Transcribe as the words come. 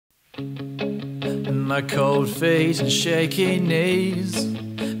My cold feet and shaky knees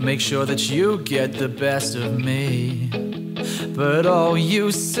make sure that you get the best of me. But all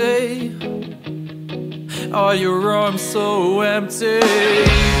you see are your arms so empty.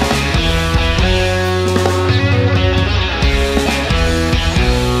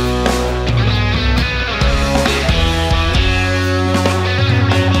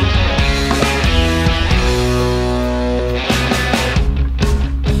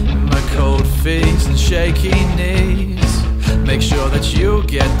 Feet and shaky knees make sure that you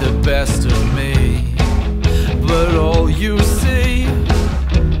get the best of me. But all you see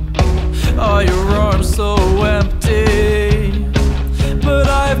are your arms so empty. But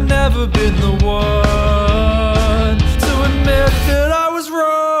I've never been the one to admit that I was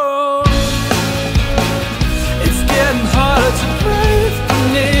wrong. It's getting harder to breathe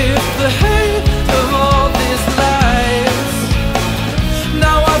beneath the hate of all these lies.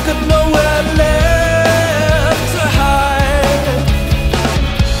 Now I've got nowhere left to hide.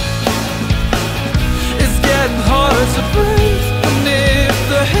 It's getting harder to breathe beneath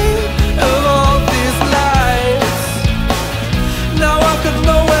the heat of all these lies. Now I've got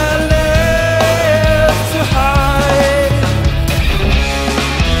nowhere left to hide.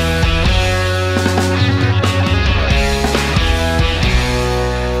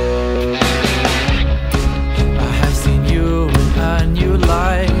 I have seen you in a new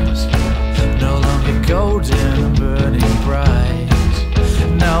light, no longer golden and burning bright.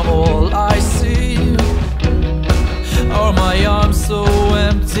 Now all I see are my arms so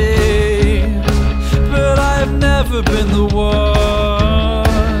empty. But I've never been the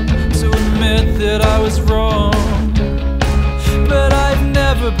one to admit that I was wrong. But I've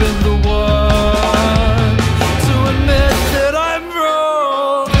never been the one to admit that I'm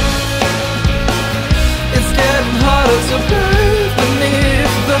wrong. It's getting harder to breathe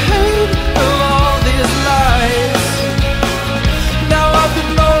beneath the hate of all these lies. Now I've got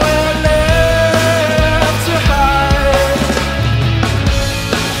nowhere left to hide.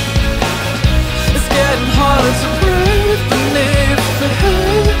 It's getting harder to breathe beneath the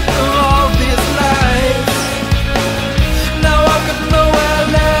hate of all these lies. Now I've got nowhere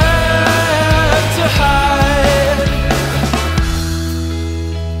left to hide.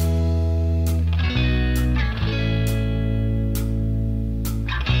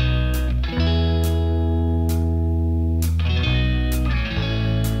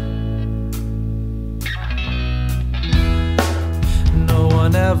 No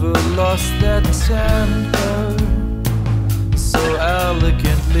one ever lost their temper.